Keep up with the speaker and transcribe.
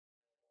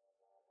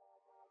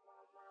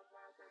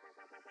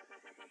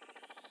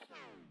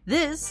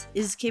This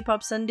is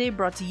K-Pop Sunday,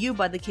 brought to you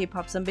by the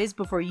K-Pop Sundays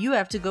before you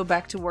have to go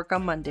back to work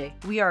on Monday.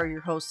 We are your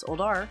hosts,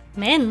 Oldar,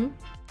 Min,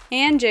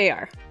 and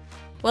JR.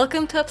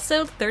 Welcome to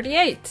episode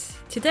 38.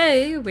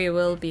 Today we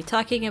will be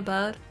talking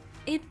about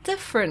a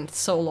different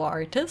solo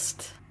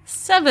artist,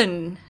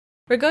 Seven.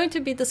 We're going to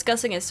be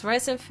discussing his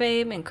rise in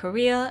fame in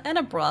Korea and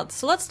abroad.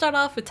 So let's start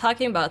off with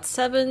talking about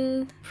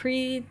Seven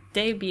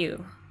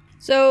pre-debut.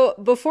 So,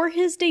 before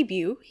his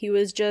debut, he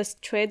was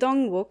just Choi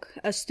Dong-wook,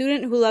 a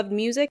student who loved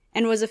music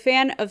and was a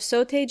fan of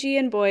Seo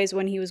and boys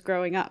when he was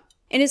growing up.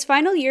 In his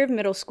final year of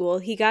middle school,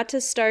 he got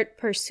to start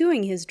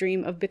pursuing his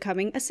dream of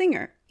becoming a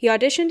singer. He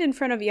auditioned in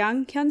front of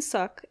Yang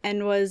Hyun-suk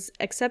and was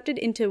accepted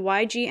into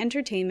YG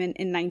Entertainment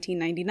in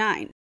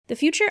 1999. The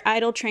future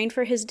idol trained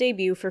for his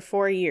debut for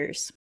 4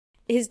 years.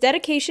 His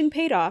dedication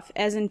paid off,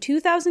 as in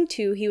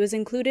 2002 he was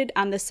included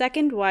on the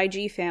second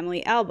YG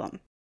Family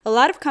album. A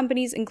lot of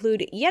companies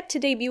include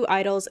yet-to-debut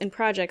idols in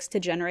projects to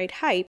generate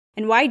hype,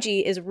 and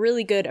YG is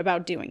really good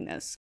about doing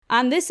this.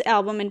 On this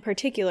album in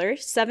particular,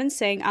 Seven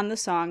sang on the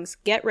songs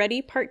Get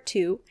Ready Part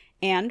 2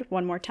 and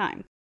One More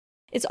Time.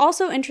 It's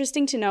also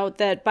interesting to note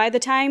that by the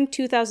time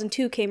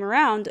 2002 came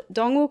around,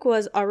 Dongwook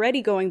was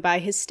already going by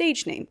his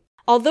stage name.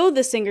 Although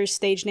the singer's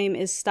stage name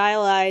is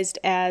stylized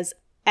as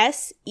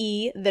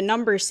SE7EN,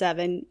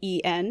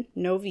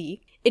 no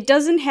V, it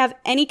doesn't have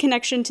any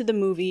connection to the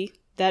movie.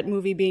 That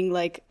movie being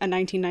like a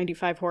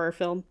 1995 horror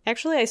film.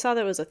 Actually, I saw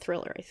that was a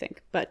thriller, I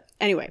think. But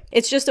anyway,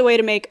 it's just a way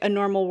to make a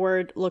normal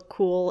word look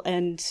cool,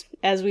 and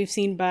as we've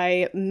seen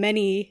by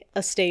many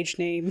a stage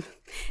name,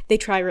 they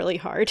try really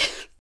hard.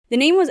 The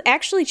name was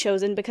actually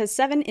chosen because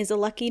 7 is a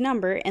lucky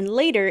number, and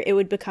later it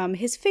would become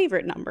his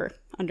favorite number,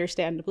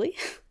 understandably.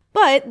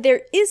 But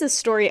there is a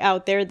story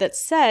out there that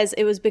says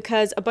it was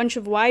because a bunch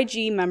of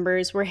YG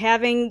members were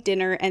having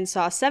dinner and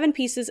saw 7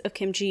 pieces of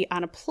kimchi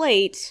on a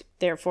plate,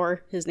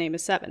 therefore his name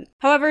is 7.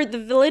 However,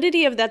 the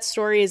validity of that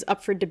story is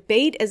up for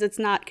debate, as it's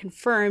not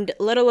confirmed,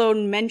 let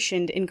alone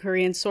mentioned in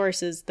Korean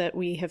sources that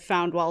we have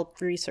found while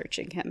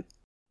researching him.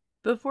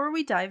 Before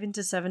we dive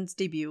into Seven's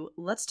debut,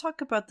 let's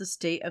talk about the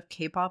state of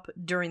K-pop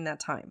during that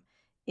time.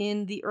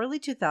 In the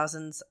early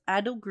 2000s,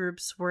 idol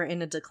groups were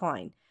in a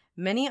decline.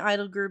 Many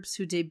idol groups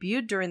who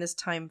debuted during this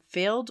time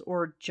failed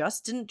or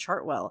just didn't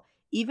chart well,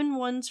 even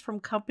ones from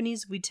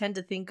companies we tend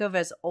to think of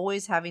as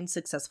always having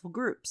successful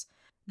groups.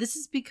 This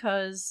is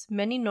because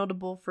many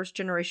notable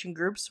first-generation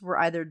groups were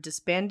either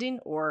disbanding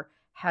or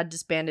had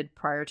disbanded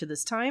prior to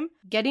this time,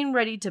 getting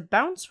ready to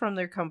bounce from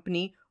their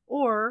company,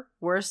 or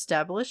were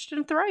established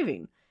and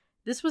thriving.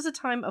 This was a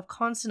time of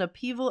constant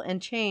upheaval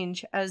and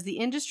change as the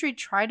industry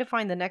tried to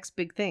find the next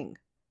big thing.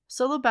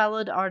 Solo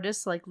ballad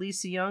artists like Lee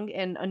Soo-young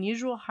and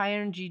unusual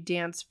high-energy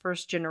dance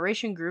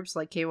first-generation groups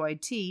like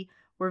KYT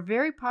were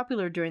very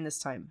popular during this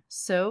time,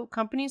 so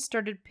companies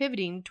started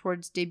pivoting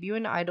towards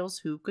debuting idols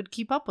who could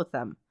keep up with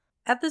them.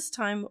 At this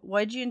time,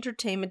 YG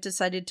Entertainment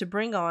decided to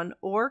bring on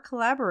or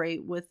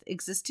collaborate with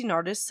existing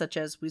artists such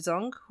as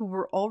Wizung, who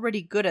were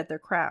already good at their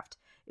craft.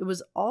 It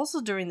was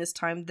also during this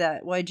time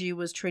that YG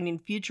was training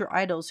future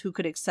idols who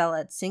could excel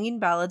at singing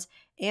ballads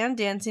and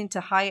dancing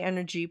to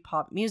high-energy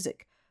pop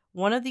music.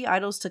 One of the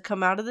idols to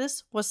come out of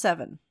this was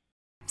Seven.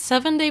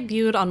 Seven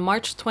debuted on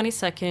March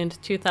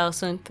 22nd,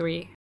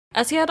 2003.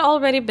 As he had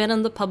already been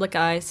in the public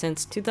eye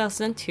since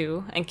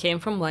 2002 and came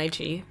from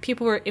YG,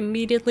 people were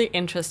immediately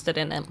interested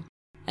in him.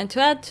 And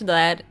to add to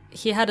that,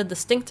 he had a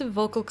distinctive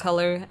vocal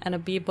color and a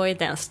b-boy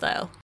dance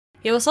style.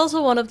 He was also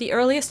one of the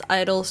earliest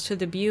idols to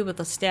debut with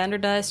a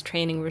standardized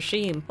training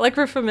regime, like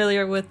we're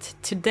familiar with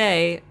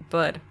today,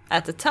 but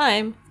at the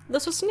time,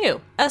 this was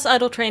new, as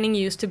idol training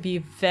used to be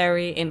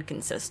very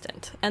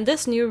inconsistent, and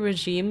this new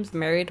regime's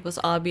merit was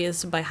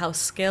obvious by how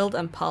skilled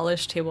and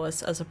polished he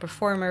was as a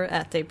performer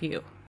at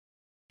debut.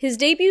 His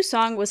debut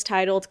song was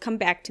titled Come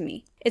Back to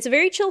Me. It's a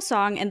very chill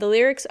song, and the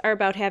lyrics are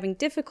about having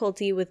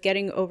difficulty with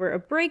getting over a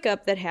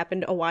breakup that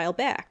happened a while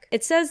back.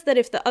 It says that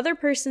if the other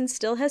person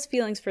still has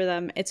feelings for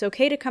them, it's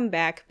okay to come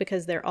back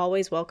because they're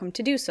always welcome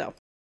to do so.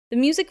 The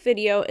music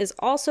video is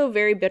also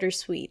very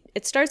bittersweet.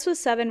 It starts with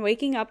Seven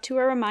waking up to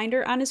a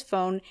reminder on his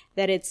phone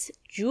that it's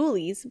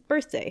Julie's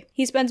birthday.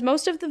 He spends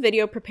most of the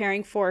video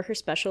preparing for her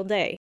special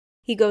day.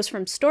 He goes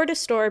from store to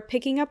store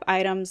picking up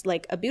items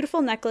like a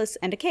beautiful necklace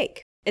and a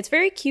cake. It's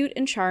very cute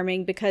and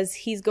charming because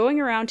he's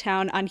going around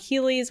town on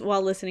Heelys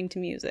while listening to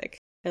music.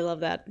 I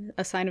love that.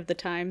 A sign of the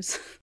times.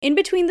 In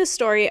between the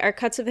story are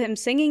cuts of him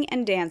singing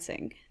and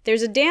dancing.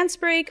 There's a dance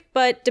break,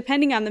 but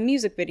depending on the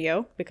music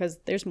video, because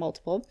there's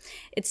multiple,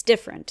 it's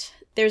different.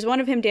 There's one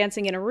of him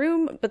dancing in a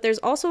room, but there's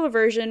also a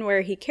version where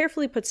he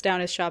carefully puts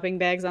down his shopping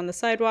bags on the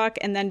sidewalk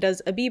and then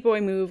does a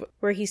b-boy move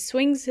where he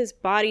swings his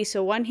body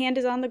so one hand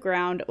is on the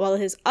ground while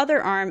his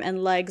other arm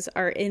and legs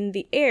are in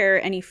the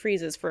air and he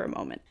freezes for a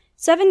moment.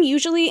 Seven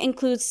usually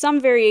includes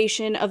some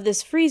variation of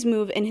this freeze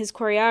move in his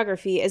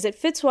choreography as it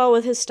fits well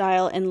with his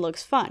style and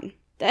looks fun.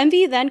 The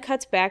MV then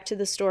cuts back to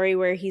the story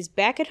where he's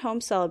back at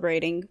home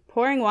celebrating,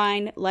 pouring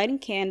wine, lighting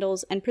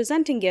candles, and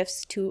presenting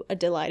gifts to a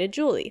delighted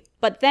Julie.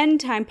 But then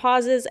time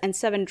pauses and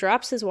Seven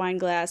drops his wine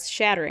glass,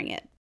 shattering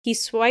it. He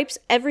swipes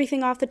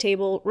everything off the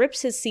table,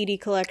 rips his CD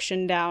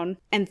collection down,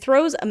 and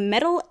throws a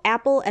metal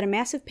apple at a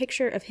massive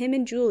picture of him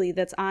and Julie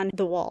that's on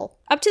the wall.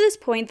 Up to this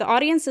point, the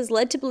audience is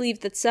led to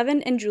believe that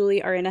Seven and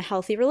Julie are in a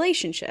healthy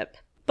relationship.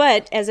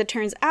 But, as it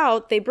turns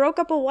out, they broke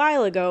up a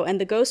while ago, and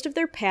the ghost of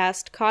their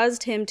past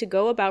caused him to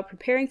go about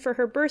preparing for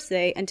her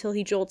birthday until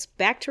he jolts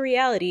back to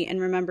reality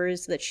and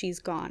remembers that she's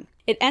gone.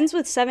 It ends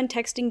with Seven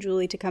texting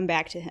Julie to come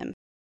back to him.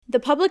 The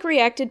public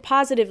reacted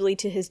positively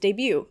to his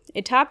debut.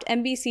 It topped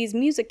NBC's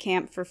Music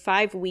Camp for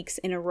 5 weeks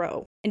in a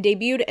row, and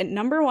debuted at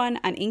 #1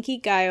 on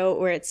Inkigayo,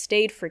 where it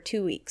stayed for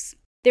 2 weeks.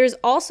 There's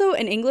also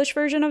an English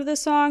version of the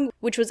song,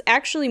 which was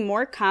actually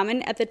more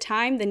common at the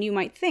time than you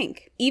might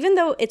think. Even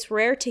though it's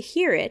rare to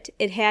hear it,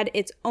 it had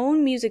its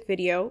own music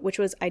video, which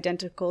was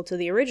identical to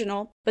the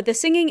original, but the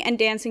singing and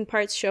dancing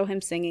parts show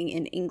him singing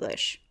in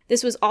English.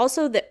 This was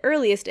also the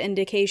earliest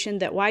indication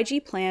that YG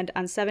planned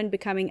on Seven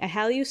becoming a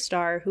Hallyu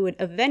star who would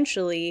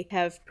eventually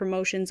have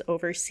promotions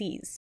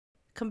overseas.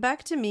 Come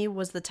Back to Me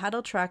was the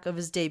title track of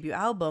his debut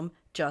album,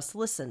 Just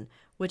Listen,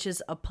 which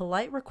is a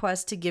polite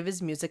request to give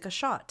his music a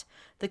shot.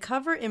 The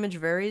cover image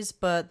varies,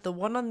 but the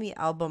one on the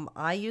album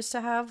I used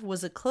to have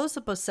was a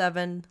close-up of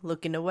Seven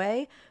looking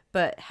away,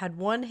 but had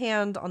one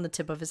hand on the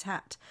tip of his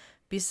hat.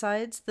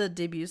 Besides the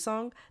debut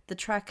song, the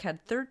track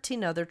had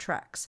 13 other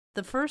tracks.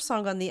 The first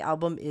song on the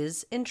album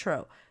is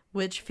Intro,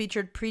 which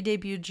featured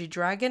pre-debut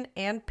G-Dragon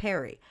and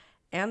Perry,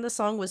 and the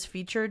song was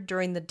featured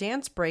during the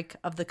dance break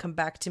of the Come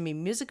Back to Me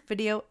music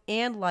video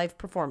and live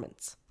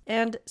performance.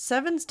 And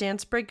Seven's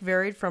dance break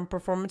varied from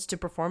performance to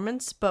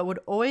performance, but would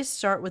always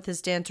start with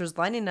his dancers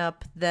lining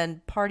up,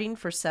 then parting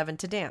for Seven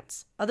to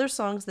dance. Other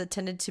songs that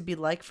tended to be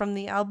liked from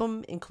the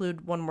album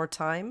include One More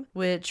Time,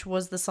 which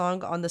was the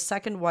song on the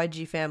second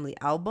YG Family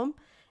album,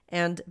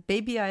 and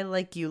Baby I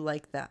Like You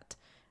Like That.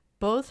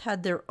 Both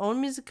had their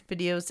own music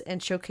videos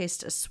and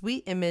showcased a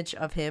sweet image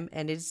of him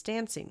and his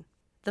dancing.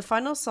 The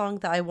final song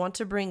that I want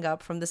to bring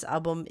up from this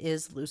album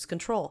is Lose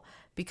Control,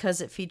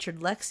 because it featured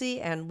Lexi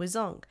and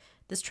Wizung.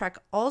 This track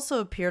also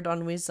appeared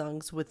on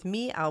Wizung's With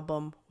Me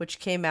album, which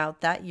came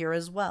out that year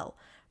as well,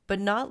 but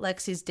not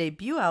Lexi's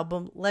debut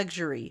album,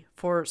 Luxury,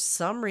 for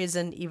some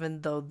reason,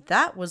 even though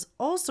that was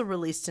also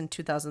released in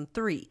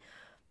 2003.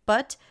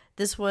 But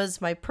this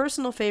was my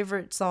personal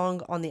favorite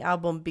song on the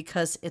album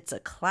because it's a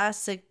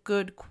classic,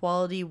 good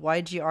quality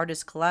YG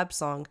artist collab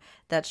song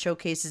that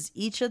showcases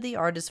each of the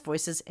artists'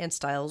 voices and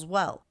styles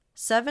well.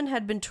 Seven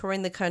had been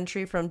touring the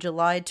country from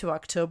July to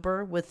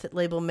October with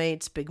label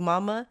mates Big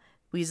Mama,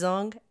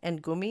 Wizung,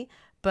 and Gumi,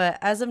 but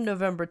as of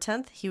November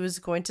 10th, he was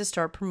going to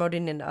start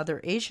promoting in other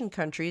Asian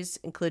countries,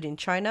 including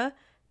China,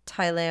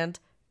 Thailand,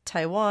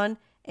 Taiwan,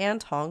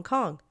 and Hong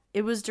Kong.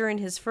 It was during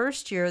his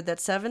first year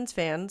that Seven's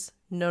fans,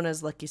 known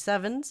as Lucky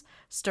Sevens,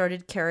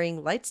 started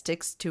carrying light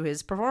sticks to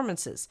his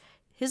performances.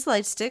 His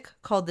light stick,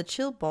 called the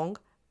Chilbong,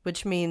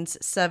 which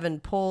means 7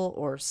 pole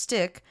or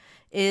stick,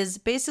 is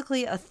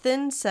basically a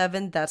thin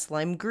 7 that's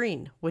lime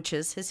green, which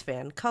is his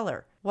fan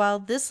color. While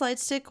this light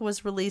stick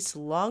was released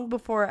long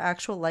before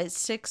actual light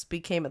sticks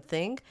became a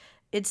thing,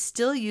 it's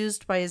still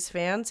used by his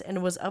fans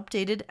and was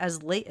updated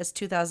as late as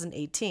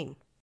 2018.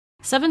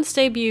 Seven's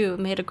debut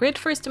made a great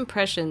first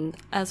impression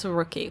as a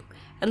rookie,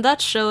 and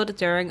that showed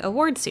during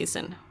award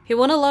season. He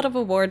won a lot of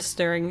awards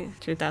during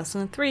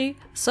 2003,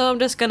 so I'm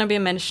just gonna be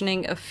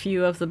mentioning a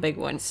few of the big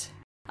ones.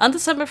 On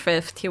December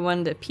 5th, he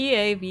won the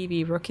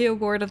PAVB Rookie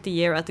Award of the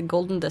Year at the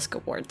Golden Disc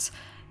Awards.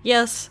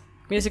 Yes,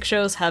 music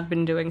shows have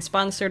been doing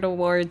sponsored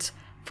awards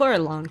for a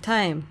long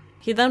time.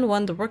 He then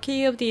won the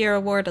Rookie of the Year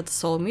award at the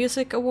Seoul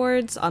Music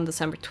Awards on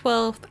December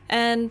 12th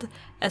and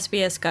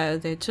SBS Gayo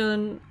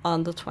Daejun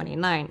on the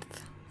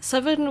 29th.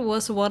 Seven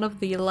was one of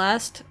the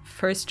last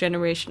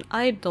first-generation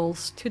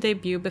idols to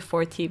debut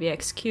before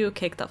TVXQ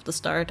kicked off the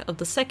start of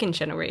the second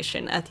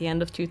generation at the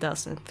end of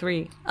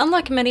 2003.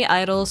 Unlike many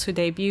idols who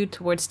debuted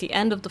towards the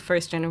end of the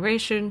first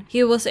generation,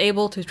 he was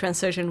able to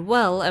transition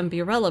well and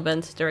be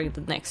relevant during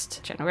the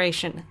next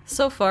generation.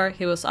 So far,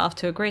 he was off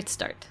to a great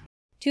start.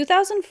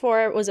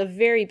 2004 was a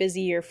very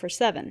busy year for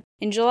Seven.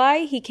 In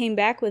July, he came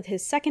back with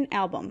his second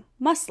album,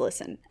 Must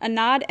Listen, a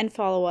nod and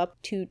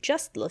follow-up to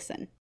Just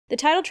Listen. The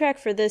title track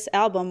for this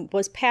album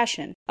was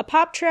Passion, a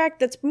pop track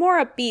that's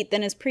more upbeat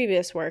than his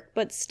previous work,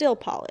 but still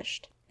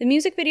polished. The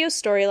music video's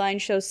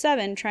storyline shows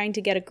Seven trying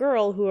to get a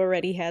girl who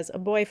already has a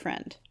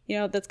boyfriend. You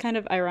know, that's kind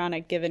of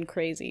ironic given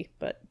Crazy,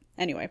 but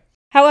anyway.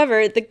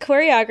 However, the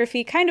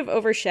choreography kind of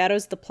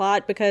overshadows the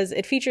plot because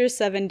it features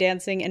Seven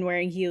dancing and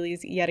wearing Heelys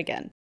yet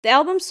again. The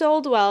album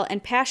sold well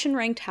and Passion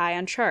ranked high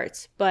on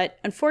charts, but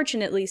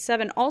unfortunately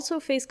Seven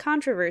also faced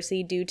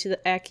controversy due to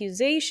the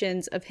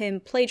accusations of him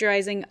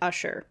plagiarizing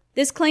Usher.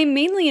 This claim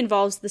mainly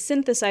involves the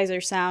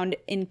synthesizer sound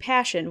in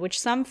Passion, which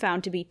some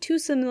found to be too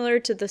similar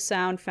to the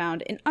sound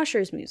found in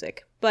Usher's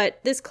music, but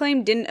this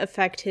claim didn't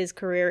affect his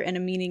career in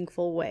a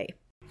meaningful way.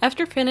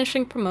 After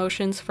finishing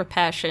promotions for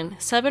Passion,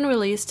 Seven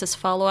released his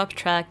follow-up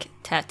track,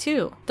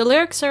 Tattoo. The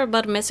lyrics are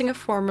about missing a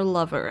former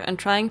lover and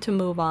trying to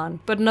move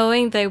on, but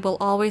knowing they will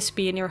always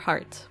be in your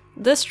heart.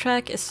 This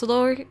track is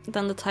slower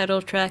than the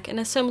title track and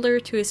is similar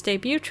to his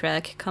debut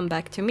track, Come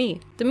Back to Me.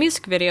 The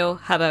music video,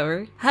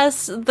 however,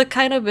 has the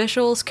kind of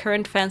visuals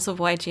current fans of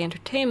YG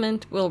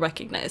Entertainment will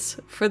recognize.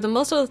 For the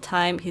most of the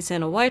time, he's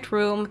in a white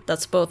room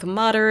that's both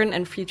modern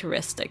and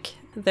futuristic.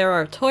 There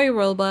are toy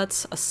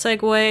robots, a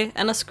Segway,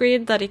 and a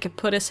screen that he can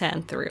put his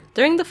hand through.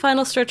 During the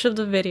final stretch of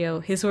the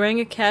video, he's wearing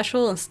a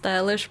casual and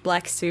stylish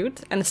black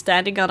suit and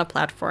standing on a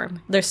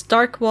platform. There's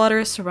dark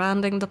water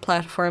surrounding the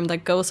platform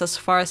that goes as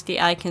far as the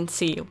eye can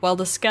see, while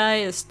the sky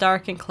is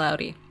dark and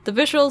cloudy. The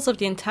visuals of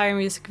the entire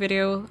music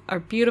video are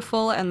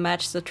beautiful and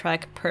match the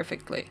track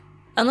perfectly.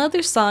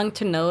 Another song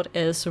to note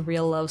is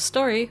Real Love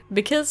Story,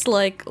 because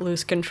like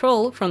Lose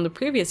Control from the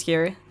previous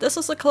year, this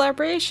was a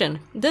collaboration.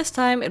 This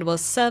time it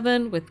was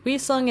Seven with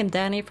Weesung and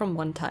Danny from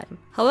One Time.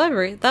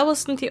 However, that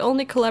wasn't the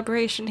only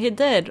collaboration he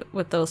did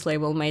with those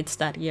label mates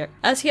that year,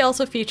 as he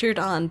also featured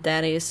on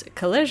Danny's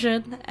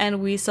Collision and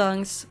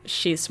Weesung's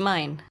She's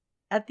Mine.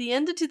 At the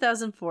end of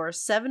 2004,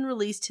 Seven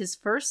released his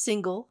first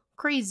single,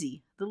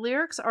 Crazy. The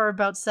lyrics are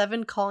about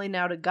Seven calling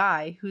out a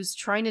guy who's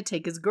trying to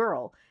take his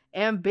girl,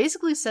 and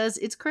basically says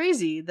it's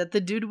crazy that the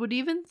dude would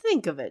even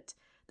think of it.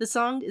 The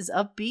song is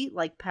upbeat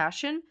like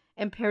Passion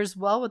and pairs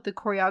well with the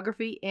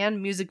choreography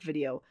and music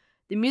video.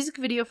 The music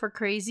video for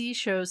Crazy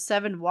shows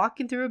Seven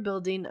walking through a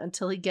building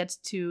until he gets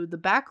to the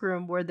back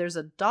room where there's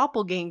a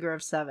doppelganger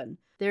of Seven.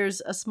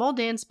 There's a small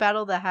dance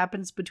battle that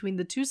happens between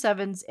the two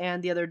Sevens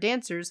and the other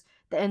dancers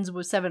that ends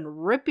with Seven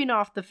ripping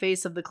off the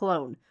face of the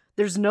clone.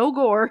 There's no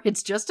gore,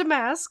 it's just a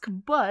mask,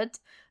 but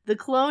the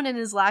clone and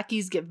his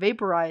lackeys get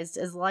vaporized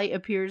as light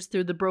appears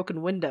through the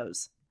broken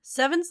windows.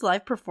 Seven's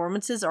live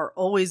performances are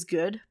always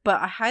good,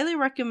 but I highly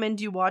recommend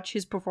you watch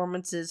his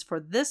performances for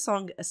this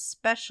song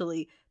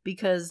especially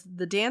because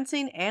the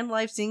dancing and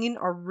live singing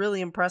are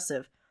really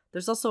impressive.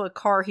 There's also a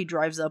car he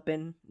drives up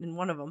in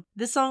one of them.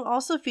 This song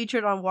also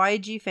featured on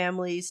YG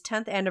Family's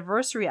 10th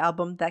anniversary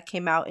album that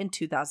came out in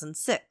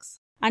 2006.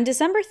 On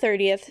December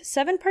 30th,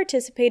 Seven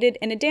participated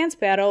in a dance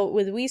battle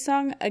with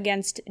Weesung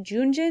against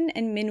Junjin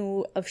and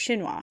Minwoo of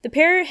Shinhwa. The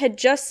pair had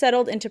just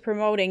settled into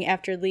promoting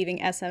after leaving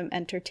SM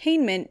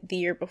Entertainment the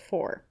year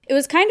before. It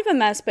was kind of a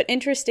mess, but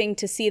interesting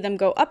to see them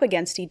go up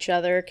against each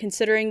other,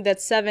 considering that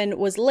Seven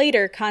was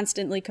later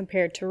constantly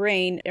compared to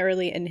Rain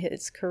early in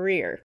his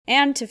career.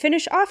 And to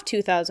finish off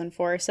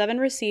 2004, Seven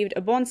received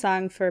a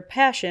Bonsang for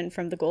Passion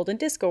from the Golden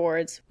Disc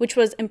Awards, which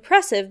was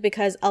impressive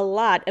because a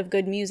lot of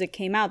good music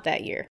came out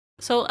that year.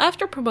 So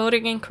after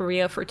promoting in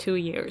Korea for 2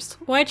 years,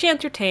 YG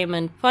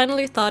Entertainment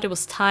finally thought it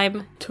was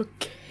time to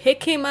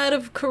kick him out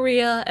of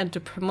Korea and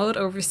to promote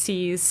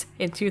overseas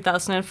in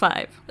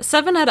 2005.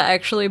 Seven had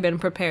actually been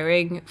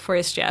preparing for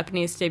his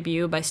Japanese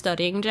debut by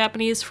studying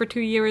Japanese for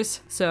 2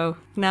 years, so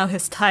now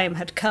his time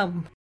had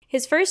come.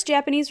 His first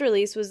Japanese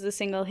release was the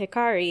single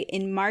Hikari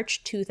in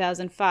March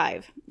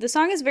 2005. The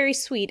song is very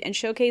sweet and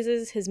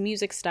showcases his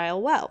music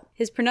style well.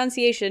 His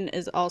pronunciation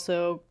is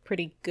also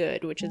pretty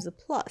good, which is a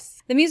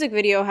plus. The music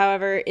video,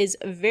 however, is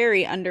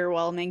very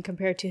underwhelming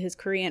compared to his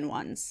Korean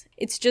ones.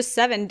 It's just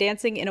Seven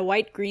dancing in a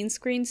white green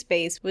screen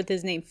space with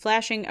his name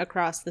flashing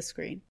across the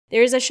screen.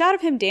 There is a shot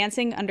of him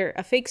dancing under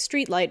a fake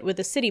streetlight with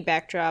a city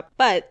backdrop,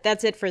 but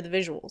that's it for the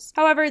visuals.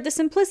 However, the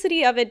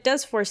simplicity of it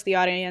does force the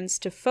audience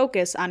to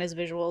focus on his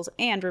visuals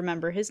and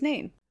remember his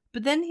name.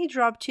 But then he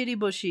dropped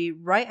Chiriboshi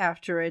right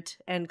after it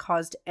and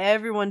caused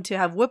everyone to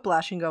have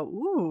whiplash and go,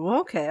 ooh,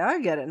 okay, I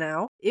get it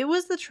now. It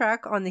was the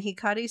track on the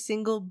Hikari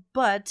single,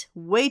 but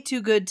way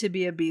too good to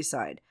be a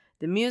B-side.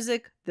 The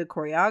music, the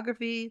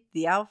choreography,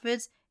 the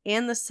outfits,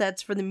 and the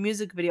sets for the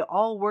music video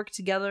all worked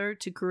together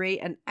to create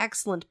an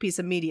excellent piece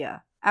of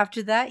media.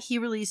 After that, he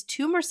released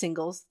 2 more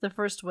singles. The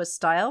first was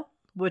Style,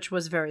 which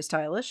was very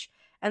stylish,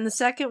 and the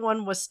second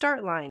one was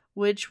Start Line,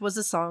 which was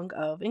a song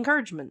of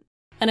encouragement.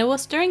 And it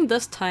was during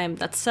this time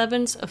that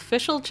Seven's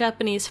official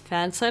Japanese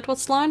fan site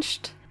was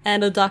launched,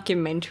 and a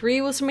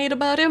documentary was made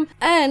about him,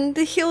 and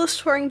he was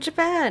touring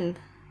Japan.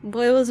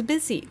 Boy was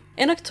busy.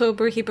 In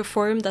October, he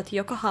performed at the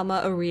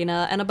Yokohama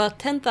Arena, and about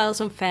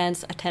 10,000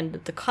 fans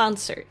attended the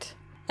concert.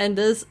 And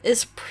this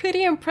is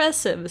pretty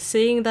impressive,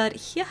 seeing that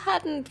he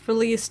hadn't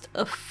released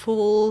a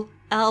full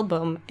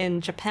album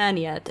in Japan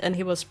yet, and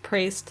he was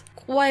praised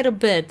quite a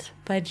bit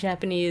by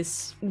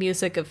Japanese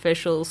music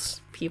officials,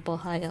 people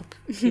high up,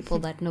 people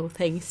that know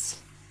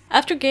things.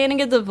 After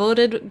gaining a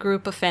devoted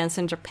group of fans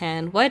in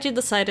Japan, YG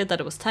decided that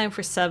it was time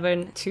for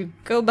Seven to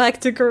go back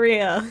to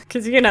Korea,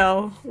 because, you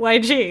know,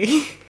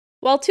 YG.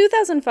 While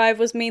 2005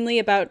 was mainly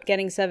about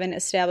getting Seven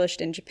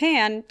established in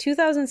Japan,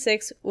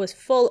 2006 was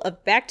full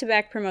of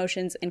back-to-back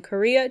promotions in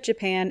Korea,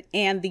 Japan,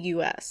 and the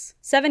US.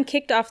 Seven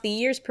kicked off the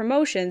year's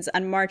promotions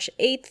on March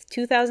 8th,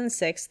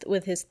 2006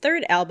 with his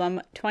third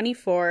album,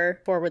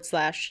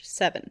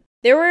 24/7.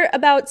 There were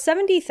about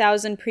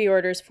 70,000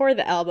 pre-orders for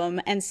the album,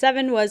 and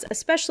Seven was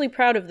especially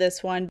proud of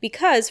this one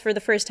because, for the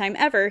first time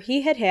ever,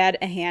 he had had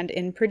a hand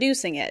in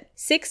producing it.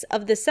 6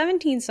 of the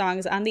 17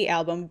 songs on the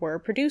album were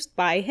produced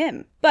by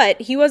him.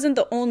 But he wasn't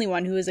the only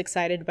one who was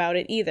excited about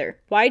it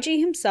either. YG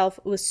himself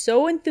was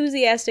so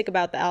enthusiastic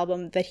about the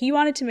album that he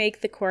wanted to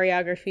make the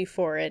choreography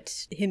for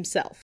it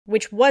himself,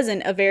 which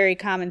wasn't a very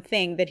common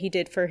thing that he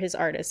did for his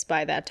artists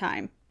by that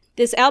time.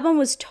 This album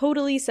was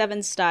totally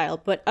Seven's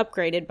style, but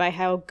upgraded by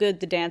how good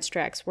the dance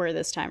tracks were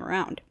this time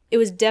around. It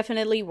was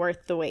definitely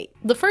worth the wait.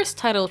 The first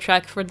title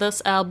track for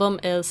this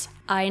album is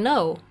I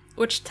Know,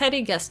 which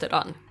Teddy guessed it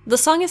on. The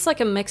song is like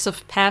a mix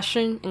of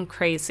passion and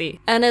crazy,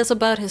 and is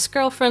about his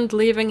girlfriend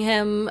leaving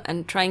him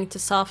and trying to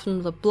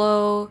soften the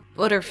blow,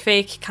 but her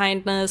fake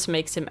kindness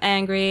makes him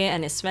angry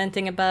and is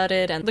venting about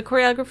it, and the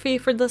choreography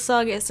for the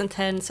song is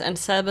intense, and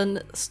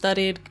Seven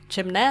studied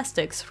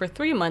gymnastics for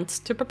 3 months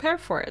to prepare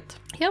for it.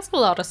 He has a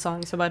lot of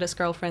songs about his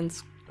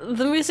girlfriends.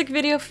 The music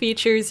video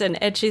features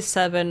an edgy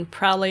Seven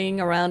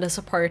prowling around his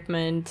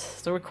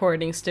apartment, the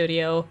recording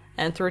studio,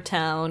 and through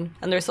town.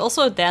 And there's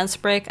also a dance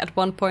break at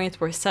one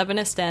point where Seven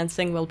is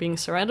dancing while being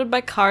surrounded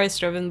by cars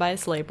driven by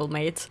his label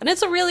mates. And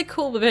it's a really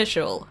cool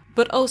visual,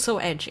 but also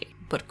edgy,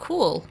 but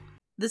cool.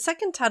 The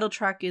second title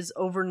track is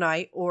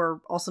Overnight,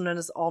 or also known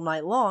as All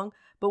Night Long,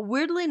 but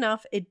weirdly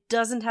enough, it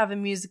doesn't have a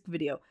music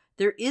video.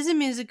 There is a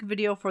music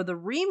video for the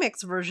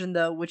remix version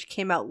though, which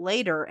came out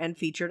later and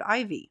featured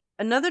Ivy.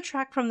 Another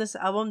track from this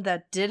album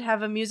that did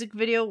have a music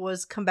video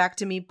was Come Back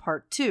to Me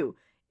Part 2.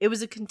 It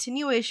was a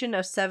continuation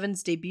of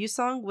Seven's debut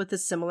song with a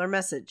similar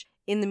message.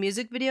 In the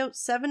music video,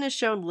 Seven is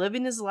shown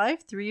living his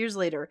life 3 years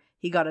later.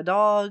 He got a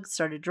dog,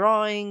 started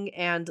drawing,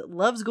 and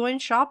loves going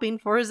shopping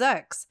for his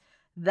ex.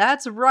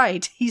 That's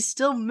right, he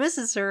still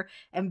misses her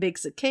and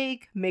bakes a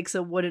cake, makes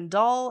a wooden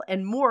doll,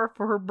 and more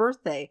for her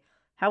birthday.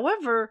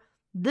 However,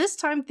 this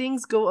time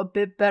things go a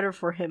bit better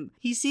for him.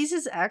 He sees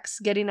his ex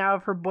getting out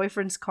of her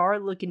boyfriend's car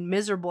looking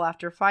miserable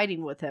after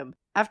fighting with him.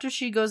 After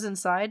she goes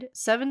inside,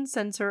 Seven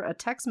sends her a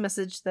text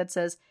message that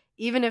says,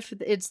 even if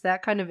it's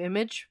that kind of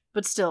image,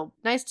 but still,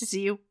 nice to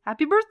see you.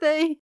 Happy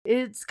birthday!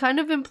 It's kind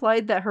of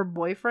implied that her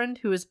boyfriend,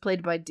 who is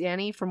played by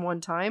Danny from One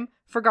Time,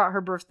 forgot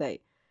her birthday.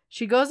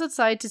 She goes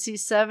outside to see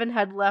Seven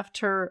had left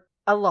her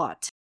a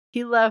lot.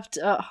 He left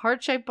a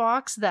heart-shaped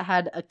box that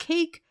had a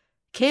cake,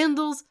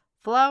 candles,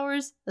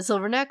 flowers, a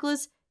silver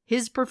necklace,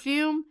 his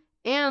perfume,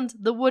 and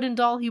the wooden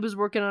doll he was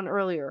working on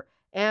earlier.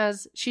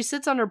 As she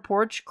sits on her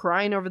porch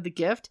crying over the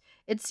gift,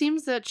 it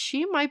seems that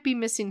she might be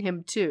missing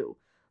him too.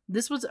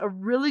 This was a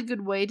really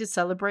good way to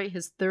celebrate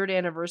his 3rd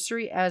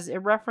anniversary as it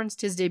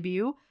referenced his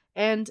debut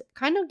and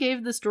kind of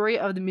gave the story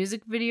of the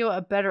music video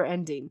a better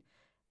ending.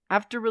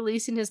 After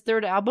releasing his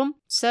 3rd album,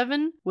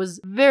 Seven was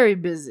very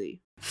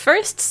busy.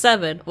 First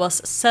Seven was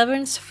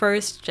Seven's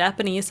first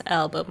Japanese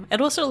album. It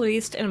was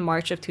released in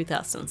March of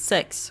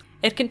 2006.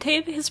 It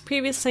contained his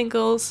previous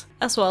singles,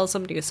 as well as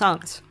some new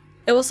songs.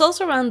 It was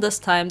also around this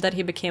time that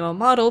he became a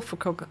model for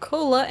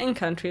Coca-Cola in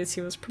countries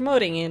he was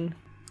promoting in.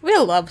 We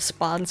love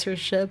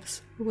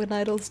sponsorships when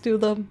idols do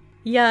them.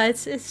 Yeah,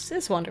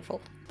 it's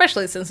wonderful.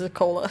 Especially since it's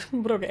cola,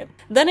 but okay.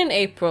 Then in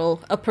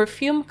April, a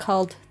perfume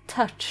called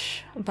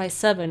Touch by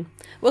Seven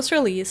was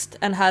released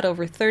and had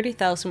over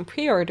 30,000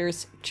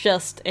 pre-orders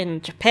just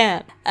in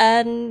Japan.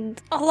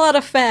 And a lot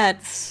of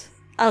fans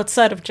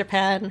outside of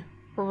Japan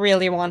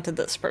really wanted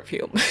this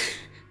perfume.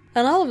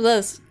 And all of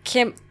this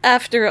came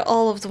after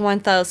all of the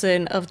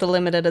 1,000 of the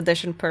limited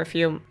edition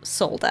perfume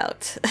sold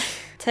out.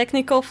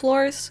 Technical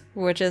Floors,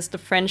 which is the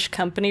French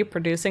company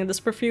producing this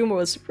perfume,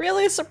 was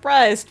really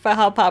surprised by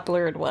how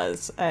popular it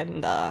was,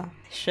 and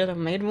should have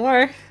made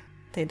more.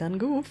 They done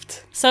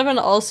goofed. Seven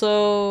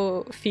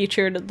also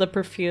featured the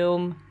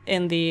perfume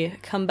in the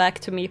Come Back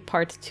to Me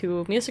Part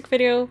 2 music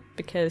video,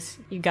 because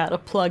you gotta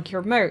plug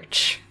your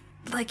merch.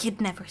 Like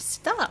it never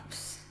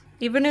stops.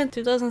 Even in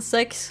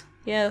 2006,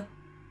 yeah,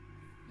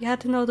 you had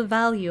to know the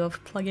value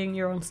of plugging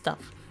your own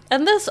stuff.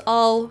 And this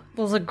all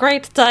was a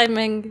great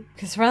timing,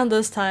 because around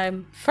this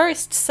time,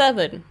 First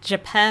Seven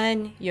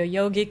Japan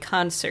Yoyogi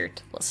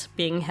concert was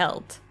being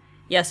held.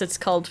 Yes, it's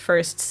called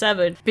First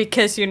Seven,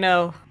 because you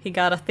know, he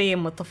got a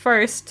theme with the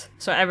first,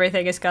 so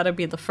everything has gotta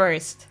be the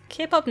first.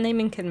 K-pop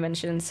naming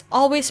conventions,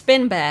 always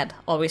been bad,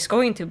 always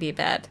going to be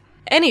bad.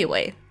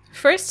 Anyway,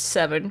 First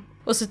Seven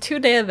was a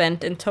 2-day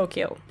event in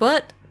Tokyo,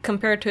 but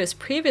compared to his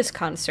previous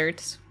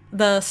concerts,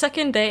 the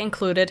second day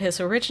included his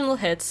original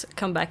hits,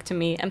 Come Back to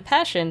Me and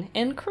Passion,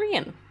 in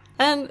Korean.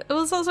 And it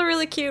was also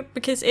really cute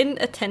because in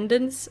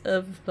attendance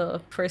of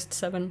the First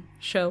Seven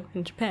show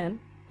in Japan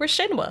were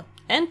Shinhwa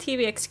and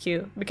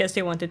TVXQ because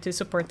they wanted to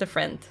support the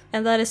friend.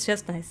 And that is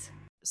just nice.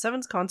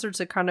 Seven's concerts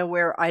are kind of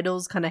where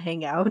idols kind of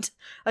hang out.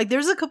 Like,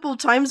 there's a couple of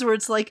times where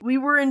it's like, we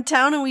were in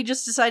town and we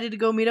just decided to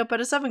go meet up at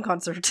a Seven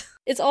concert.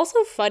 It's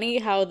also funny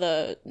how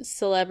the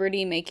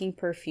celebrity making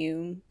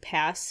perfume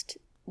passed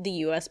the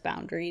US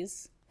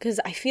boundaries. Because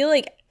I feel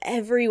like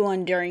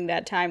everyone during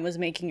that time was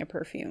making a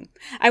perfume.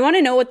 I want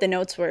to know what the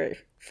notes were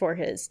for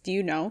his. Do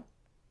you know?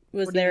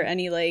 Was there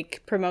any,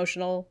 like,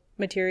 promotional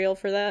material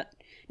for that?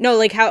 No,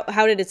 like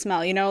how did it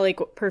smell? You know, like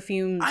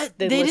perfumes.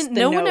 They didn't.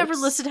 No one ever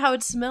listed how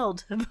it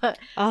smelled, but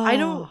I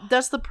don't.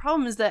 That's the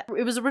problem. Is that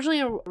it was originally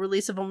a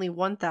release of only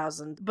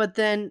 1,000, but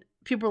then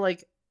people were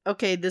like,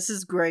 "Okay, this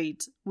is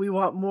great. We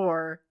want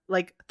more.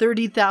 Like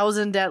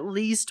 30,000 at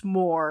least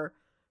more."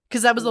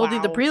 Because that was only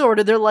the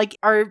pre-order. They're like,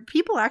 "Are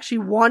people actually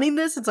wanting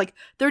this?" It's like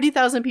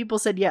 30,000 people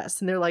said yes,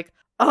 and they're like,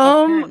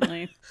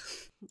 Apparently.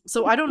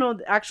 So I don't know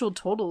the actual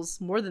totals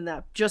more than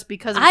that, just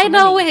because I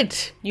know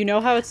it. You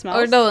know how it smells?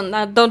 Or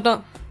no,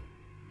 don't.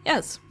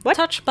 Yes. What?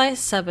 Touched by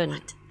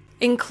Seven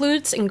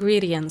includes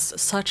ingredients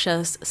such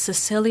as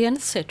Sicilian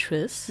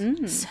citrus,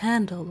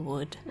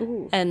 sandalwood,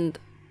 and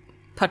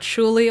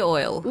patchouli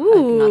oil. Ooh. I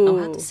do not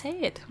know how to say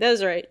it. That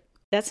was right.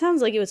 That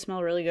sounds like it would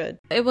smell really good.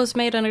 It was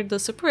made under the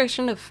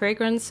supervision of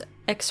fragrance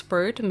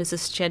expert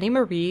Mrs. Jenny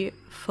Marie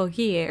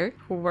Fogier,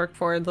 who worked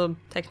for the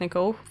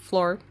Technico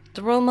floor.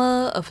 The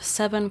aroma of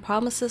Seven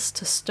promises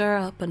to stir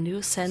up a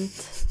new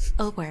scent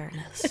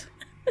awareness.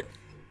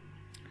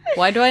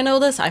 Why do I know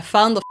this? I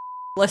found the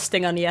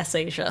listing on Yes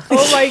Asia.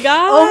 Oh my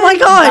god! Oh my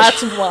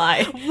gosh! That's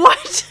why.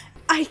 What?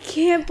 I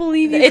can't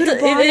believe you It could've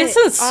bought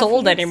isn't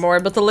sold off anymore,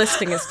 but the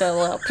listing is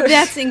still up.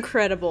 That's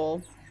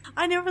incredible.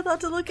 I never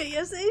thought to look at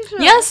Yes Asia.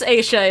 Yes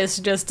Asia is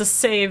just the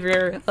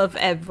savior of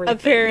everything.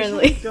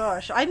 Apparently.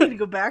 Gosh, I need to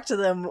go back to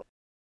them.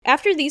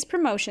 After these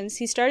promotions,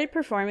 he started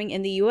performing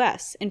in the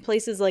US, in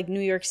places like New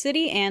York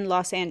City and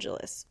Los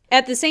Angeles.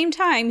 At the same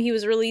time, he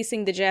was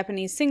releasing the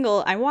Japanese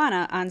single I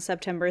Wanna on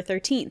September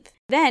 13th.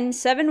 Then,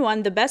 Seven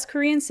won the Best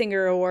Korean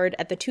Singer Award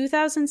at the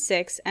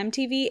 2006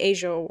 MTV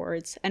Asia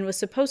Awards and was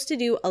supposed to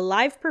do a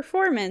live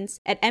performance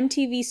at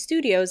MTV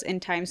Studios in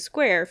Times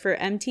Square for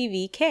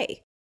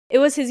MTV-K. It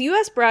was his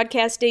US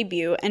broadcast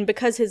debut, and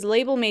because his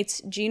label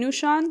mates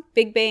Jinushan,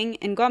 Big Bang,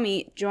 and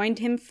Gummy joined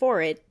him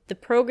for it, the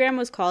program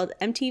was called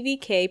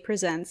MTV-K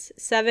Presents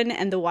Seven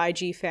and the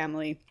YG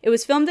Family. It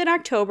was filmed in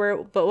October,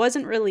 but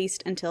wasn't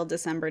released until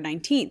December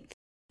 19th.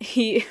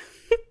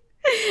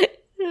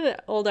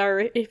 Old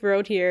R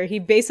wrote here, he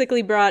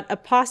basically brought a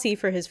posse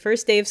for his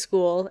first day of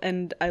school,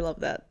 and I love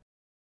that.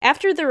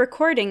 After the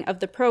recording of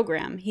the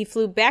program, he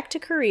flew back to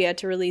Korea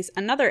to release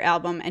another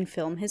album and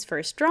film his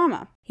first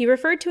drama. He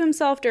referred to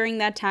himself during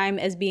that time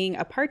as being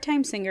a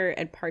part-time singer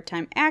and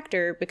part-time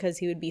actor because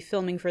he would be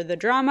filming for the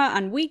drama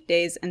on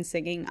weekdays and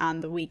singing on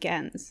the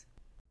weekends.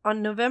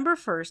 On November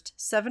 1st,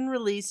 Seven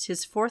released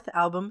his fourth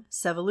album,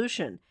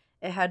 Sevolution.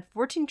 It had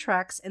 14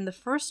 tracks, and the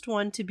first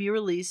one to be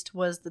released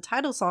was the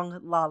title song,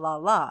 La La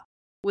La,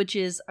 which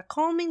is a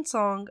calming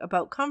song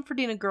about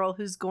comforting a girl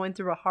who's going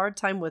through a hard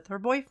time with her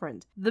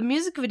boyfriend. The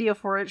music video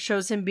for it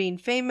shows him being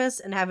famous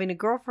and having a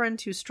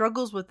girlfriend who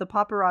struggles with the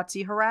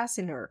paparazzi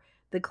harassing her.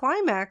 The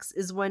climax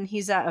is when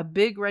he's at a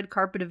big red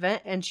carpet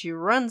event and she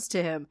runs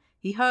to him.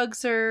 He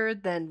hugs her,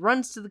 then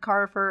runs to the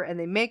car with her, and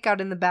they make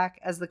out in the back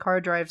as the car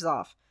drives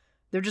off.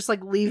 They're just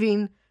like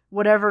leaving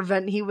whatever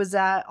event he was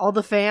at. All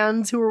the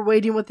fans who were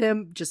waiting with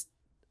him just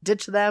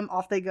ditch them,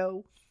 off they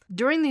go.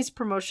 During these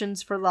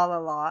promotions for La La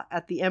La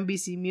at the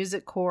NBC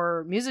Music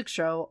Core music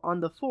show on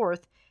the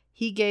 4th,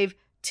 he gave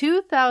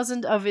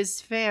 2,000 of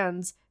his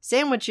fans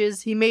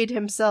sandwiches he made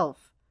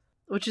himself,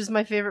 which is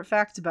my favorite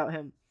fact about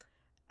him.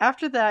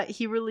 After that,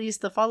 he released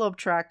the follow-up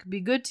track,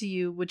 Be Good To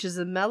You, which is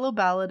a mellow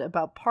ballad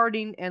about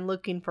parting and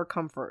looking for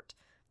comfort.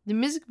 The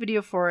music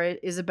video for it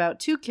is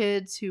about two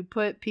kids who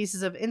put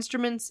pieces of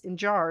instruments in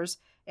jars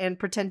and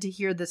pretend to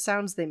hear the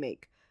sounds they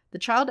make. The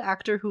child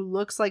actor who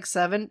looks like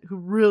Seven, who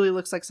really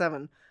looks like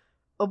Seven,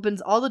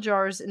 opens all the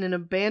jars in an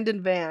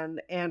abandoned van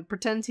and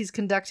pretends he's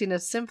conducting a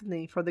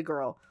symphony for the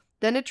girl.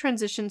 Then it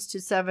transitions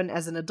to Seven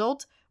as an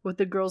adult with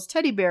the girl's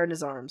teddy bear in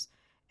his arms.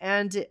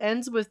 And it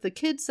ends with the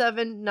kid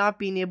Seven not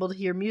being able to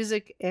hear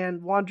music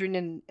and wandering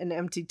in an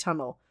empty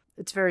tunnel.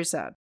 It's very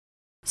sad.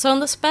 So in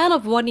the span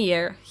of 1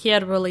 year, he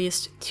had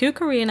released 2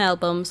 Korean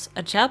albums,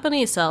 a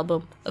Japanese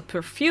album, a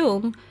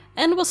perfume,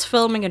 and was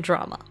filming a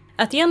drama.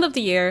 At the end of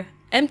the year,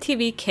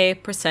 MTV-K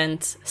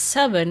Presents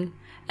 7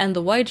 and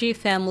the YG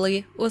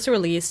Family was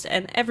released,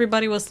 and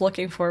everybody was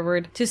looking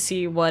forward to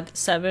see what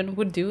 7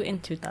 would do in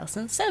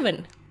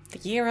 2007. The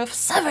year of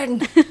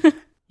 7!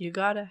 You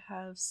gotta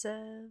have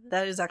 7.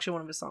 That is actually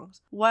one of his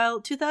songs. While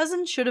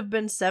 2000 should have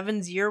been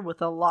 7's year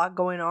with a lot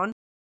going on,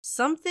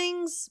 some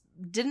things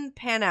didn't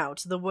pan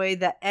out the way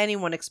that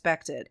anyone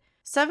expected.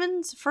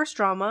 7's first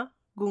drama,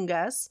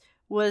 Gungas,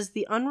 was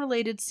the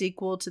unrelated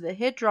sequel to the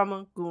hit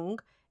drama Gung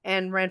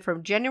and ran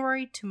from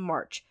January to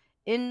March.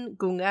 In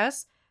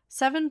Gungas,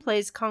 7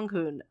 plays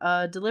Kang-hoon,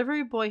 a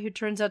delivery boy who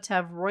turns out to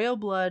have royal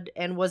blood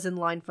and was in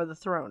line for the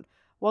throne.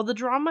 While the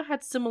drama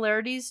had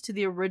similarities to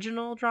the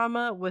original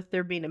drama, with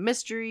there being a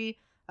mystery,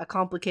 a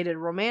complicated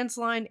romance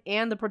line,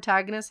 and the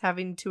protagonist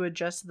having to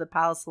adjust to the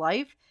palace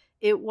life,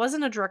 it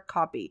wasn't a direct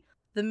copy.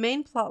 The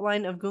main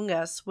plotline of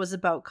Gungas was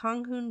about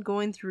Kang-hoon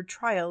going through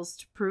trials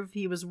to prove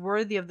he was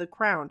worthy of the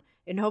crown,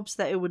 in hopes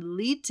that it would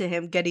lead to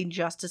him getting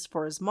justice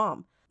for his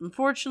mom.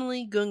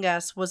 Unfortunately,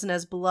 Gungas wasn't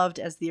as beloved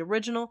as the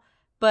original,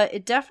 but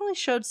it definitely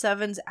showed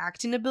Seven's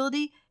acting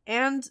ability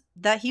and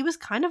that he was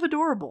kind of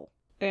adorable.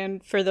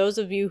 And for those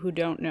of you who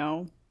don't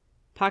know,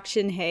 Park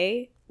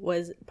Shin-hye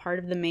was part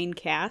of the main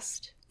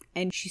cast,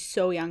 and she's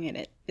so young in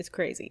it. It's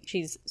crazy.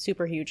 She's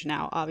super huge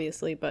now,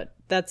 obviously, but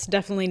that's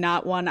definitely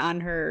not one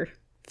on her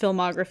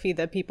filmography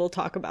that people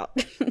talk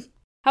about.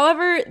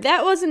 However,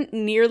 that wasn't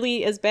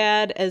nearly as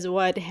bad as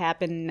what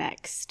happened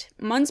next.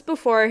 Months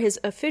before his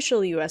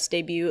official US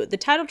debut, the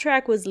title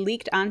track was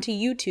leaked onto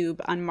YouTube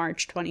on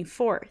March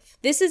 24th.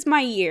 This Is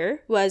My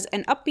Year was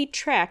an upbeat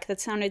track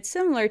that sounded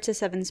similar to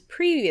Seven's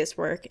previous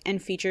work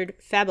and featured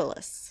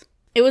Fabulous.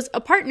 It was a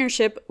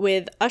partnership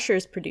with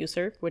Usher's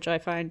producer, which I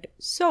find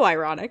so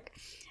ironic,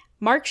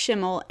 Mark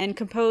Schimmel, and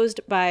composed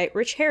by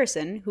Rich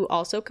Harrison, who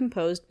also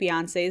composed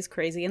Beyoncé's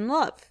Crazy in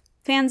Love.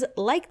 Fans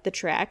liked the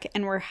track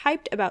and were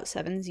hyped about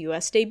Seven's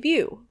US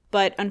debut,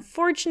 but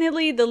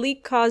unfortunately the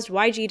leak caused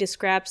YG to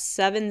scrap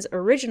Seven's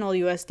original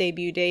US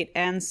debut date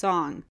and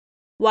song.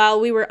 While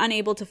we were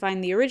unable to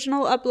find the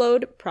original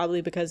upload,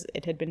 probably because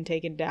it had been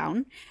taken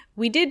down,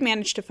 we did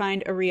manage to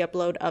find a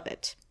re-upload of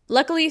it.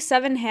 Luckily,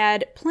 Seven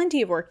had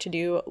plenty of work to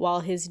do while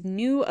his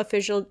new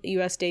official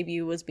US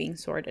debut was being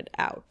sorted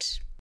out.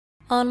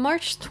 On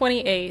March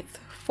 28th,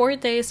 4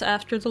 days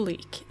after the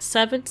leak,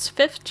 Seven's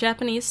fifth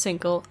Japanese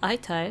single,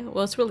 Aitai,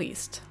 was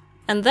released.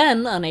 And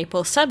then, on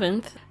April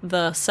 7th,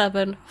 the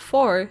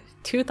 7-4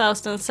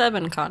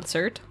 2007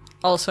 concert,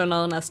 also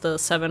known as the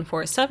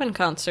 747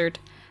 concert,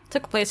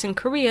 took place in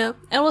Korea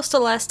and was the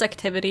last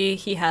activity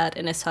he had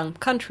in his home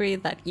country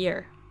that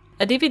year.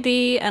 A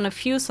DVD and a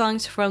few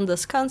songs from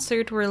this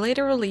concert were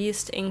later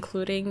released,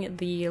 including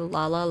the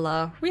La La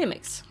La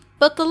remix.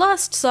 But the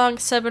last song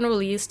Seven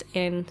released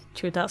in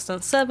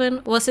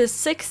 2007 was his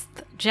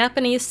sixth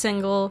Japanese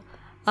single,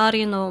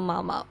 Ari no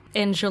Mama,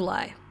 in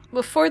July.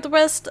 Before the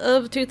rest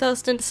of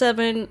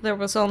 2007, there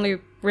was only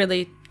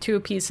really two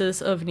pieces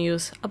of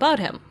news about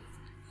him.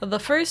 The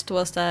first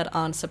was that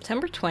on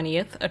September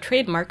 20th, a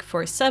trademark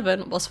for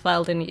Seven was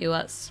filed in the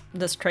US.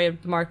 This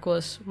trademark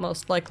was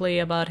most likely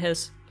about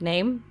his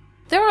name.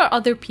 There are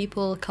other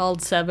people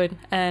called Seven,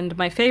 and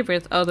my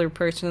favorite other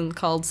person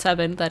called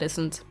Seven that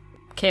isn't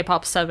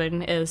K-pop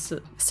 7 is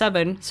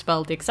Seven,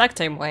 spelled the exact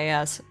same way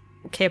as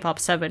K-pop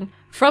 7,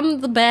 from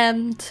the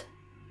band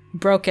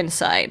Broken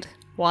Side.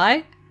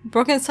 Why?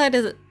 Broken Side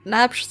is an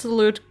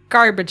absolute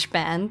garbage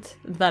band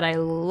that I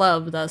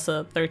loved as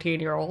a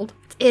 13-year-old.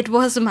 It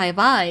was my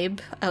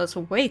vibe. I was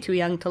way too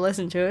young to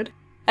listen to it.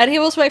 And he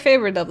was my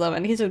favorite of them,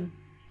 and he's a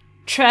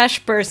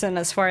trash person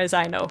as far as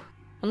I know.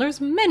 And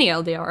there's many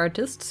other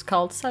artists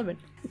called Seven.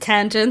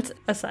 Tangent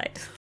aside.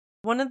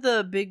 One of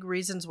the big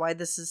reasons why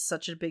this is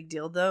such a big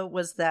deal, though,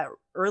 was that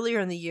earlier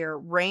in the year,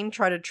 Rain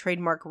tried to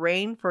trademark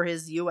Rain for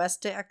his US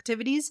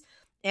activities,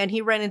 and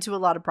he ran into a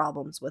lot of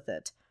problems with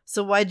it.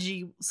 So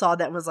YG saw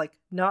that and was like,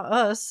 not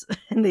us,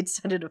 and they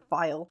decided to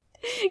file.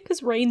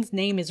 Because Rain's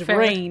name is Fair.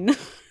 Rain.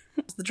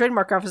 The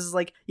trademark office is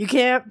like, you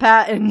can't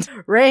patent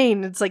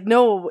Rain. It's like,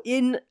 no,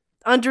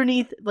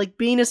 underneath, like,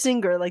 being a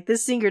singer, like,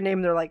 this singer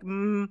name, they're like,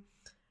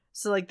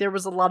 So, like, there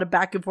was a lot of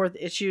back and forth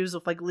issues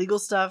with, like, legal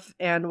stuff,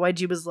 and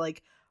YG was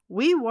like,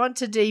 we want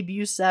to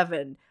debut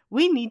Seven.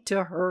 We need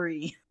to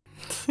hurry.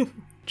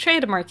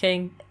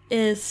 Trademarking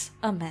is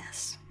a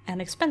mess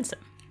and expensive.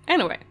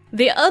 Anyway,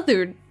 the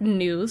other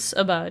news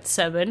about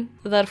Seven,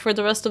 that for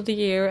the rest of the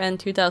year and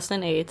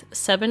 2008,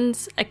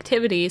 Seven's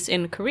activities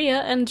in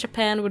Korea and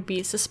Japan would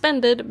be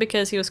suspended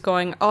because he was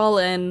going all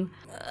in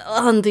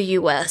on the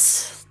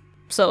US.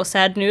 So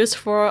sad news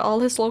for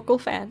all his local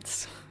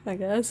fans, I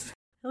guess.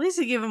 At least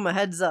he gave him a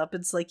heads up.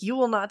 It's like, you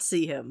will not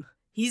see him.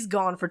 He's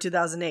gone for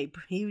 2008.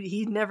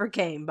 He never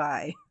came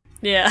by.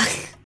 Yeah.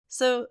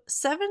 So,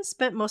 Seven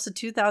spent most of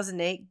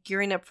 2008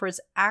 gearing up for his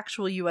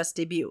actual US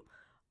debut.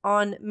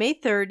 On May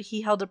 3rd,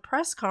 he held a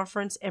press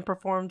conference and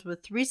performed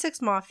with 3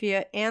 6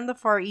 Mafia and the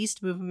Far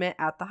East Movement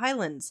at the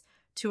Highlands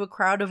to a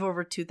crowd of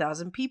over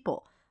 2,000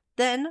 people.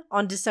 Then,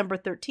 on December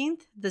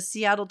 13th, the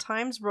Seattle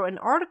Times wrote an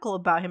article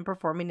about him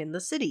performing in the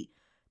city.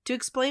 To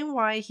explain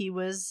why he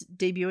was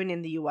debuting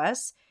in the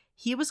US,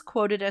 he was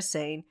quoted as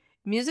saying,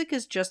 "Music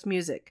is just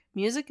music.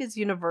 Music is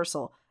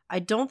universal. I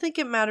don't think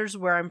it matters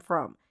where I'm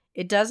from.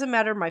 It doesn't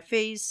matter my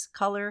face,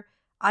 color.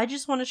 I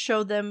just want to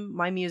show them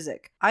my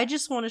music. I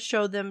just want to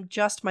show them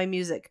just my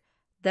music.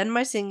 Then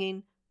my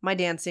singing, my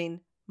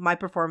dancing, my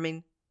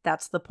performing.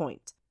 That's the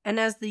point." And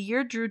as the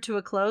year drew to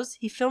a close,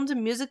 he filmed a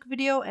music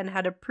video and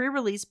had a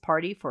pre-release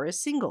party for his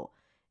single.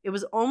 It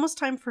was almost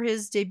time for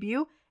his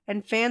debut,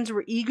 and fans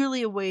were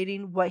eagerly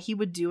awaiting what he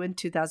would do in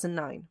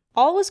 2009.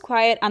 All was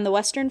quiet on the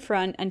Western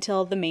Front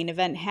until the main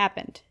event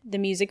happened. The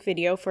music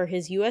video for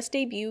his US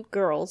debut,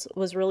 Girls,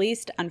 was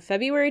released on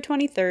February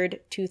 23rd,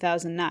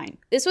 2009.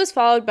 This was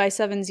followed by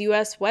Seven's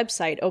US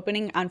website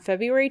opening on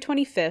February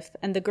 25th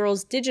and the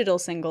Girls digital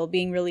single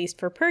being released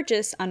for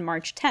purchase on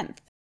March 10th.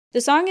 The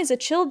song is a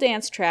chill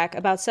dance track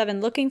about Seven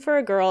looking for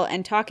a girl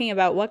and talking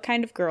about what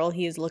kind of girl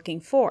he is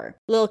looking for.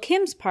 Lil'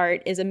 Kim's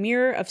part is a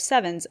mirror of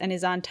Seven's and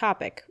is on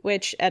topic,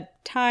 which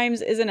at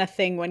times isn't a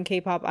thing when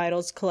K-pop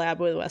idols collab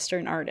with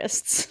Western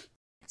artists.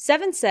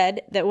 Seven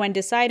said that when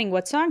deciding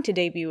what song to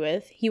debut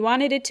with, he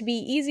wanted it to be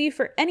easy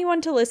for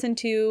anyone to listen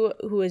to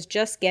who is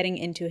just getting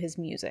into his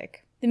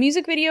music. The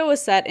music video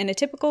was set in a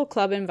typical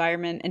club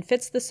environment and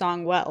fits the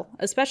song well,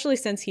 especially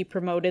since he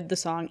promoted the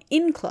song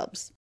in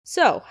clubs.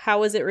 So, how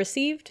was it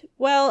received?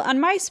 Well, on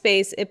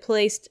MySpace, it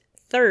placed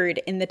 3rd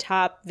in the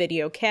top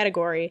video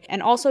category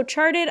and also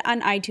charted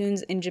on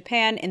iTunes in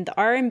Japan in the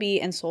R&B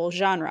and soul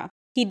genre.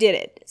 He did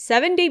it.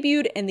 Seven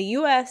debuted in the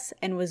US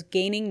and was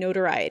gaining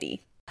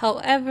notoriety.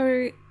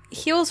 However,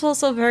 he was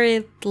also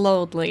very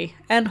lonely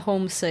and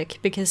homesick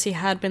because he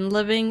had been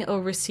living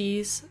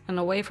overseas and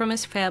away from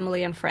his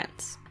family and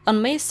friends. On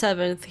May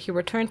 7th, he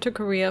returned to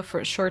Korea for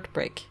a short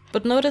break,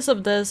 but notice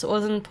of this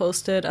wasn't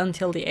posted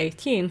until the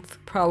 18th,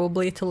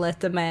 probably to let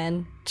the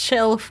man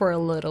chill for a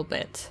little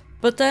bit.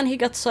 But then he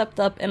got swept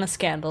up in a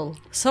scandal.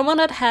 Someone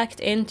had hacked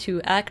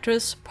into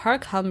actress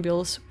Park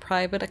Han-byul's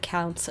private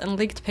accounts and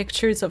leaked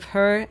pictures of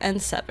her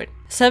and Seven.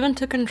 Seven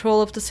took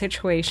control of the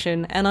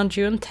situation, and on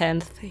June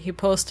 10th, he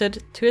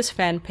posted to his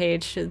fan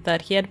page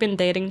that he had been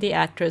dating the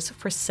actress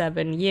for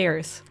 7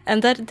 years,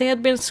 and that they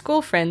had been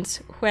school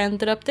friends who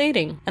ended up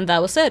dating. And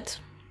that was it.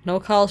 No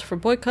calls for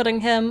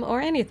boycotting him or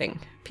anything.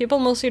 People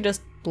mostly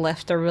just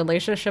left their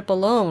relationship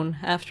alone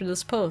after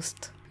this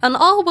post. And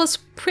all was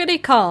pretty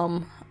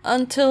calm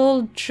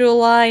until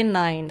July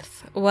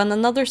 9th, when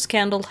another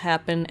scandal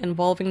happened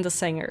involving the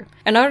singer.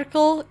 An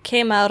article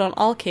came out on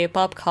All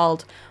K-Pop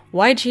called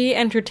YG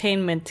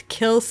Entertainment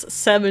Kills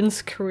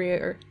Seven's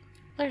Career.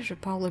 There should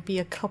probably be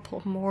a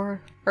couple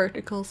more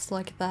articles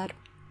like that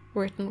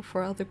written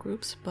for other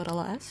groups, but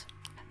alas.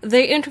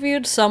 They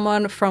interviewed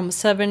someone from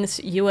Seven's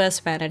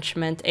US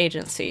management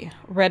agency,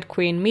 Red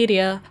Queen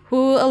Media,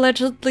 who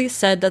allegedly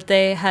said that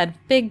they had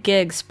big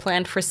gigs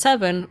planned for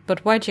Seven,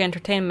 but YG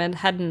Entertainment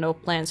had no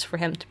plans for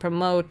him to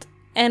promote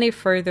any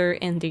further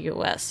in the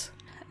US.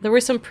 There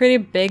were some pretty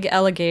big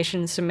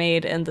allegations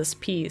made in this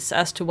piece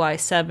as to why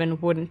Seven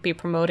wouldn't be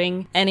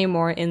promoting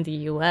anymore in the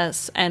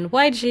US, and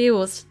YG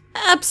was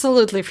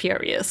absolutely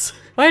furious.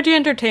 YG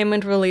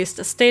Entertainment released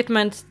a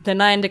statement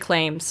denying the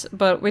claims,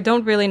 but we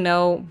don't really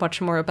know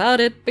much more about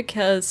it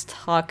because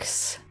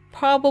talks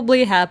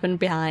probably happened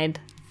behind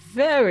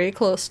very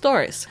closed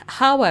doors.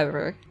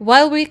 However,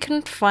 while we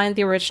couldn't find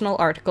the original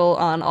article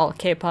on All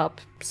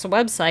K-Pop's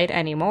website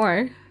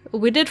anymore,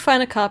 we did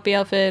find a copy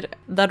of it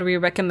that we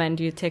recommend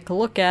you take a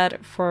look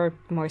at for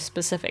more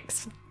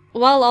specifics.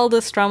 While all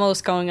this drama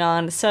was going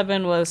on,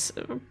 Seven was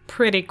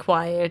pretty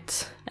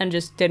quiet and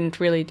just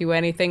didn't really do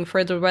anything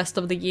for the rest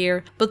of the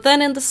year. But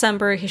then in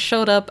December, he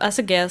showed up as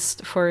a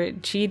guest for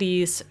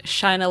GD's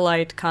Shine a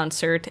Light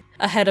concert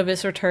ahead of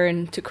his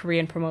return to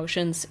Korean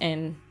promotions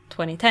in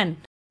 2010.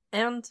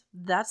 And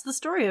that's the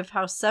story of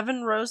how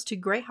Seven rose to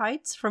great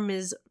heights from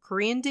his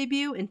Korean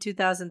debut in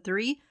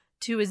 2003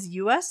 to his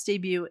US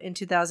debut in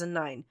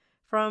 2009.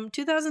 From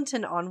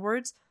 2010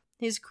 onwards,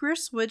 his career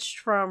switched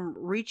from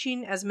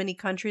reaching as many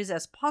countries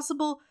as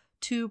possible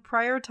to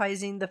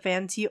prioritizing the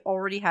fans he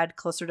already had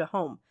closer to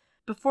home.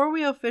 Before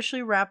we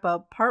officially wrap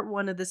up part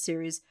 1 of the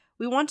series,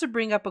 we want to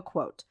bring up a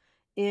quote.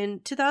 In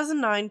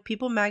 2009,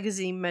 People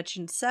magazine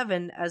mentioned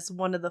Seven as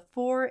one of the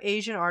 4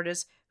 Asian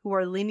artists who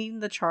are leading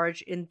the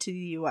charge into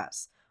the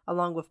US,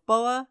 along with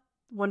BoA,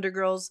 Wonder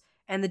Girls,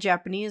 and the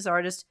Japanese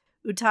artist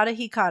Utada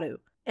Hikaru.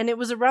 And it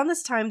was around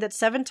this time that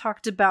Seven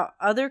talked about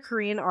other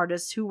Korean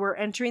artists who were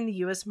entering the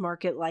US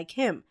market like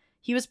him.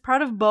 He was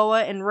proud of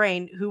BoA and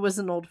Rain, who was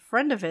an old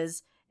friend of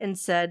his, and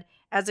said,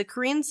 "As a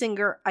Korean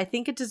singer, I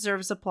think it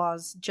deserves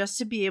applause just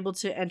to be able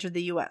to enter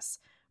the US.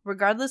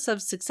 Regardless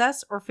of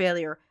success or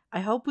failure, I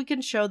hope we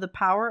can show the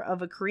power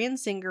of a Korean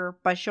singer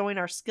by showing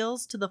our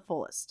skills to the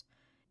fullest."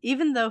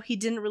 Even though he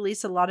didn't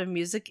release a lot of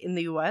music in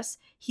the US,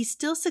 he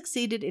still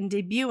succeeded in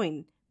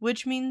debuting,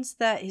 which means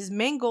that his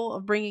main goal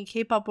of bringing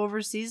K-pop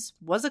overseas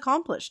was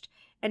accomplished,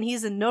 and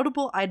he's a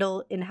notable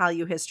idol in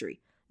Hallyu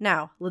history.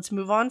 Now, let's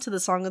move on to the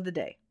song of the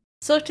day.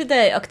 So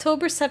today,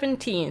 October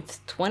 17th,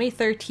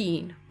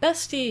 2013,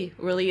 Bestie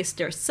released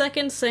their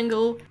second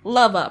single,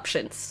 Love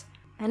Options.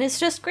 And it's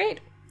just great.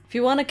 If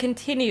you want to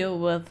continue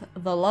with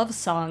the love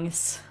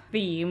songs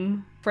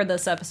theme for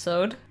this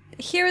episode,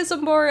 here is a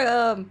more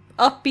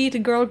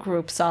upbeat girl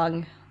group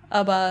song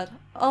about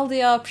all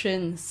the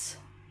options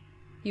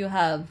you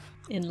have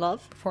In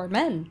love? for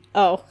men.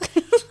 Oh.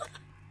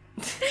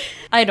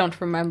 I don't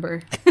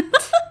remember.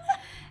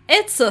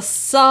 It's a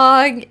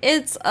song,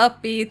 it's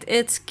upbeat,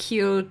 it's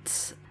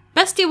cute.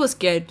 Bestie was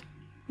good,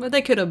 but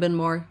they could have been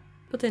more.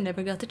 But they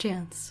never got the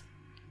chance.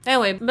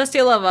 Anyway,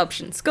 Bestie Love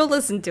Options. Go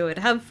listen to it,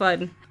 have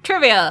fun.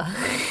 Trivia!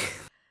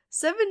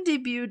 Seven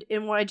debuted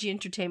in YG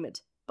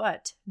Entertainment,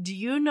 but do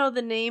you know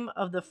the name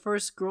of the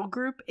first girl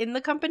group in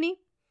the company?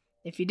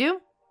 If you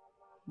do,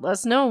 let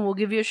us know and we'll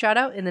give you a shout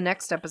out in the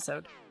next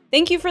episode.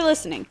 Thank you for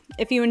listening.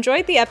 If you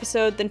enjoyed the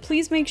episode, then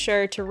please make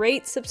sure to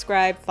rate,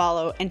 subscribe,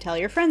 follow, and tell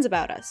your friends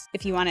about us.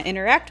 If you want to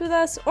interact with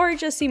us or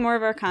just see more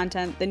of our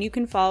content, then you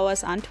can follow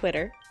us on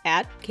Twitter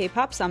at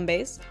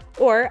KPopSunbaze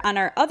or on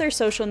our other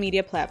social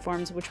media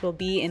platforms, which will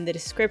be in the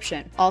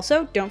description.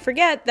 Also, don't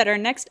forget that our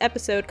next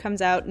episode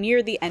comes out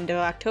near the end of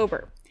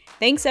October.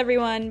 Thanks,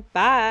 everyone.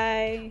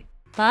 Bye.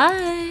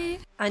 Bye!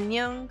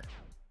 Annyeong.